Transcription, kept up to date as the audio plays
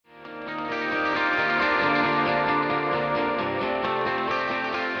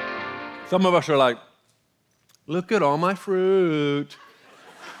Some of us are like, look at all my fruit.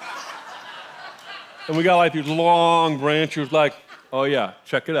 And we got like these long branches like, oh yeah,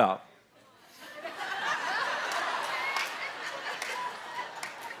 check it out.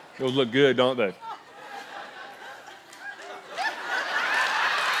 Those look good, don't they?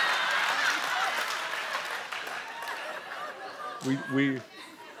 And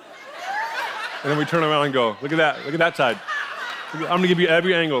then we turn around and go, look at that side. I'm gonna give you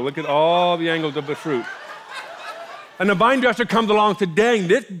every angle. Look at all the angles of the fruit. And the vine dresser comes along and says, dang,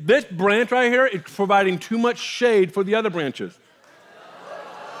 this branch right here is providing too much shade for the other branches.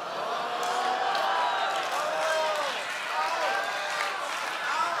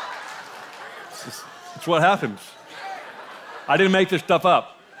 It's what happens. I didn't make this stuff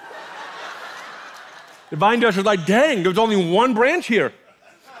up. The vine dresser's like, dang, there's only one branch here.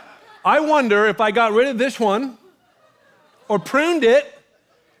 I wonder if I got rid of this one or pruned it,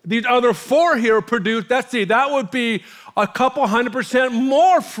 these other 4 here produce, that would be a couple 100%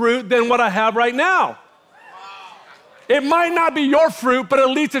 more fruit than what I have right now. It might not be your fruit, but at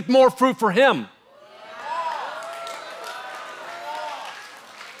least it's more fruit for him.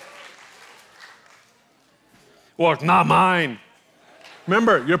 Well, it's not mine.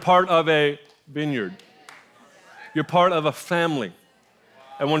 Remember, you're part of a vineyard. You're part of a family.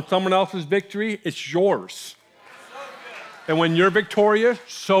 And when someone else's victory, it's yours. And when you're victorious,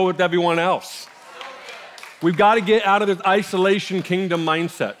 so is everyone else. We've got to get out of this isolation kingdom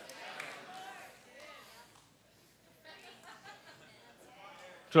mindset.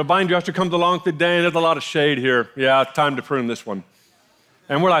 So the vine dresser comes along today, there's a lot of shade here. Yeah, it's time to prune this one.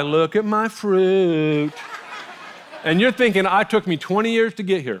 And we're like, look at my fruit. And you're thinking, it took me 20 years to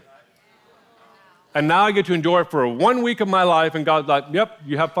get here. And now I get to enjoy it for 1 week of my life, and God's like, yep,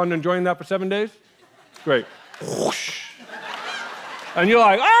 you have fun enjoying that for 7 days? Great. Whoosh. And you're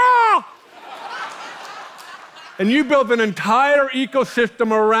like, ah! And you built an entire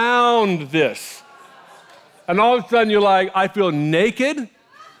ecosystem around this. And all of a sudden you're like, I feel naked, and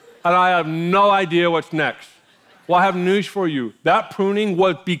I have no idea what's next. Well, I have news for you. That pruning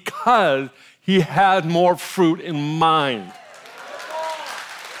was because he had more fruit in mind.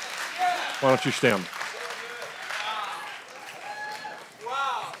 Why don't you stand?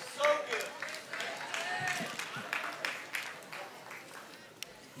 Wow, so good.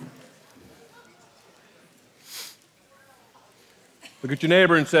 Look at your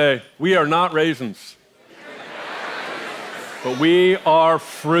neighbor and say, we are not raisins, but we are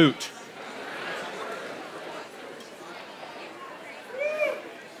fruit.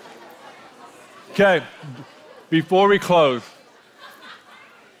 Okay, before we close,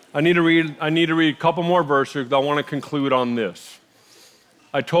 I need to read a couple more verses. I want to conclude on this.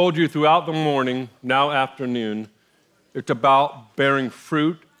 I told you throughout the morning, now afternoon, it's about bearing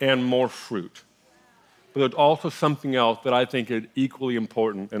fruit and more fruit. But there's also something else that I think is equally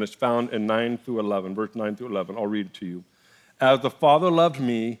important, and it's found in 9 through 11, verse 9 through 11. I'll read it to you. As the Father loved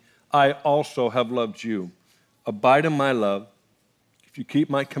me, I also have loved you. Abide in my love. If you keep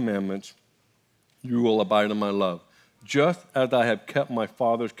my commandments, you will abide in my love, just as I have kept my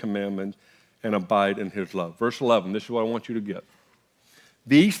Father's commandments and abide in his love. Verse 11, this is what I want you to get.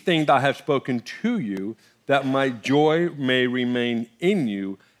 These things I have spoken to you, that my joy may remain in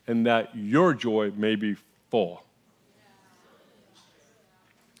you, and that your joy may be full.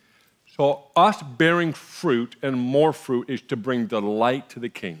 So us bearing fruit and more fruit is to bring delight to the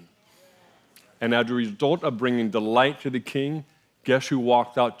King. And as a result of bringing delight to the King, guess who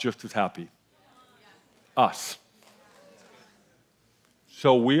walked out just as happy? Us.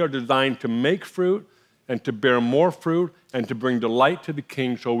 So we are designed to make fruit and to bear more fruit and to bring delight to the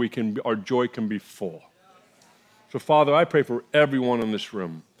King so our joy can be full. So Father, I pray for everyone in this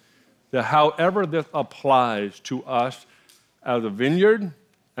room that however this applies to us as a vineyard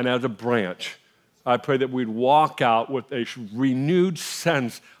and as a branch, I pray that we'd walk out with a renewed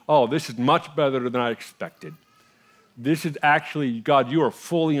sense, oh, this is much better than I expected. This is actually, God, you are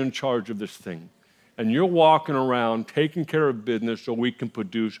fully in charge of this thing. And you're walking around taking care of business so we can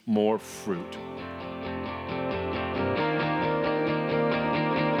produce more fruit.